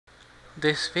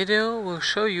This video will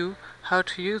show you how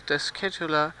to use the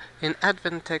scheduler in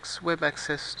Advantech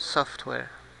WebAccess software.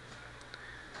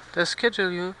 The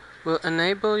scheduler will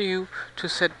enable you to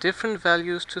set different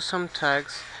values to some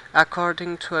tags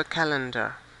according to a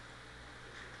calendar.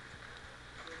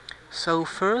 So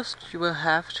first you will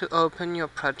have to open your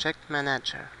project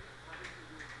manager.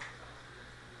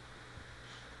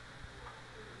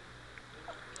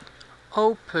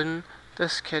 Open the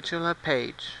scheduler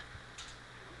page.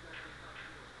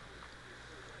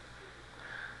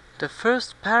 The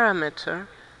first parameter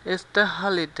is the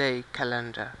holiday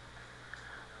calendar.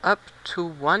 Up to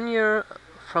 1 year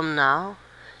from now,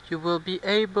 you will be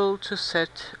able to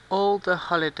set all the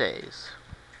holidays.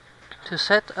 To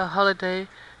set a holiday,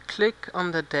 click on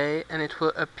the day and it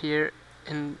will appear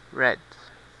in red.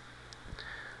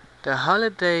 The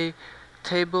holiday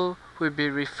table will be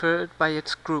referred by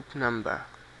its group number.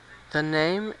 The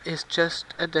name is just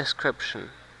a description.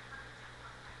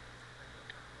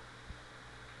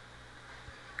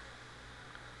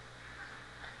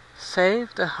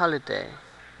 Save the holiday.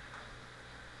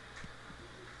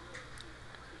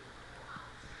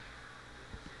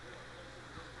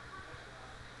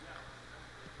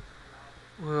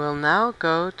 We will now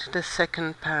go to the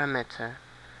second parameter,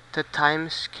 the time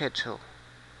schedule.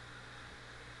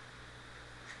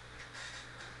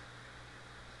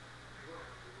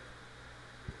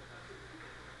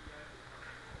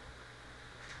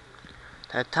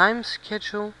 The time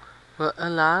schedule will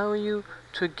allow you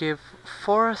to give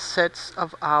 4 sets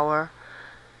of hours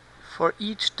for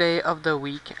each day of the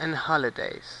week and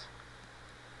holidays.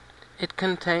 It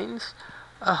contains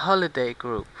a holiday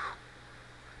group.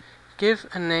 Give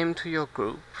a name to your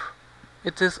group.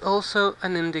 It is also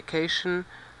an indication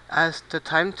as the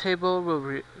timetable will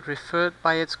be referred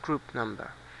by its group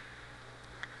number.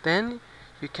 Then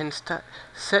you can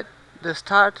set the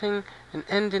starting and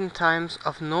ending times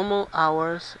of normal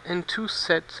hours and 2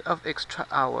 sets of extra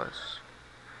hours.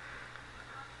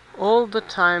 All the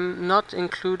time not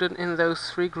included in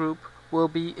those 3 groups will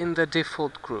be in the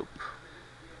default group.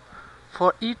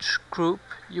 For each group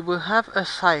you will have a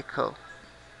cycle.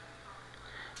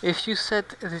 If you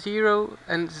set 0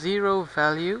 and 0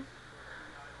 value,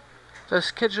 the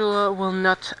scheduler will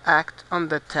not act on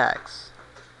the tags.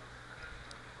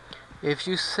 If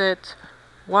you set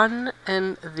 1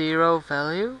 and 0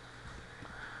 value,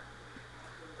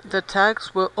 the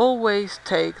tags will always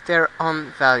take their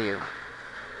on value.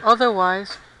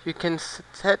 Otherwise, you can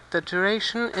set the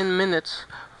duration in minutes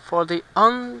for the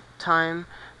on time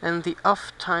and the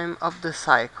off time of the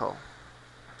cycle.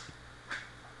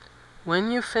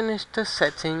 When you finish the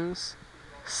settings,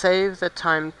 save the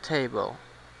timetable.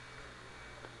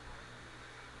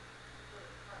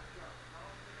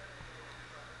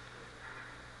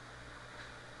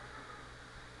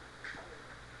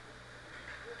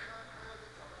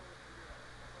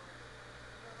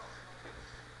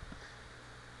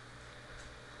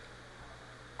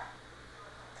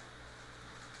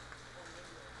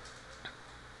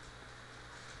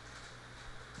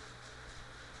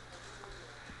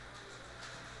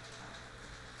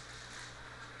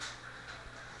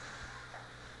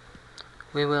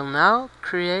 We will now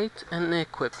create an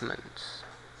equipment.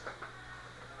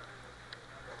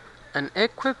 An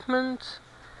equipment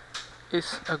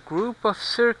is a group of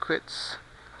circuits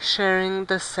sharing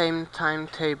the same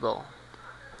timetable.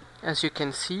 As you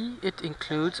can see, it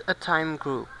includes a time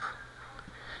group.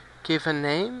 Give a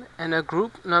name and a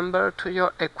group number to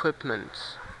your equipment.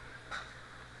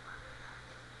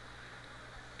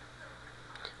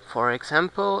 For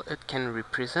example, it can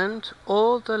represent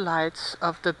all the lights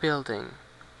of the building.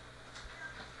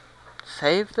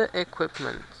 Save the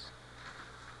equipment.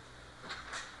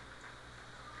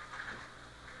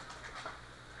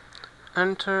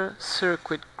 Enter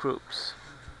circuit groups.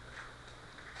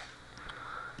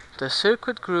 The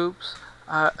circuit groups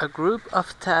are a group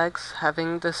of tags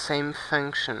having the same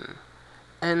function.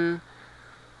 And,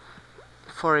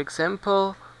 for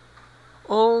example,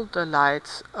 all the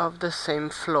lights of the same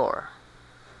floor.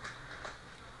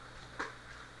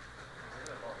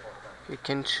 You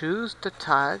can choose the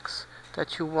tags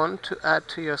that you want to add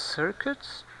to your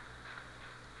circuits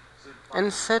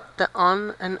and set the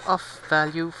on and off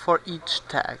value for each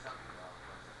tag.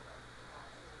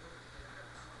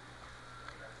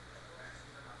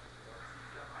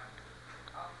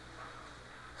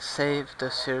 Save the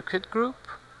circuit group.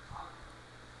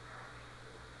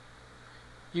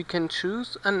 You can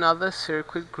choose another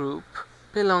circuit group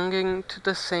belonging to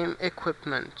the same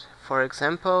equipment, for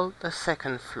example, the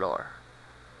second floor,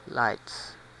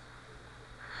 lights.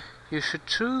 You should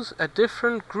choose a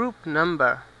different group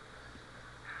number,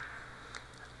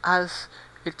 as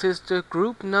It is the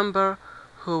group number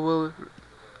who will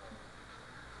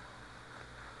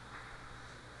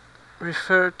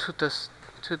refer to this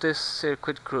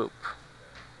circuit group.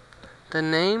 The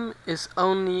name is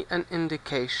only an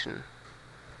indication.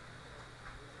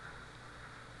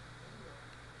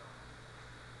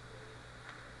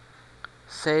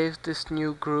 Save this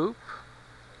new group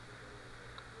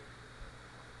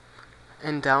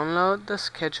and download the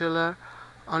scheduler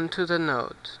onto the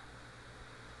node.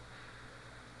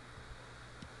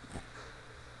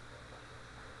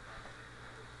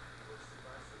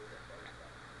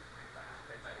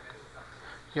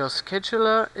 Your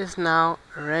scheduler is now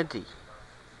ready.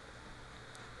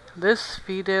 This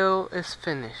video is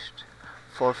finished.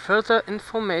 For further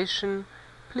information,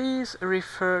 please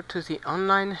refer to the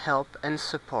online help and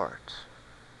support.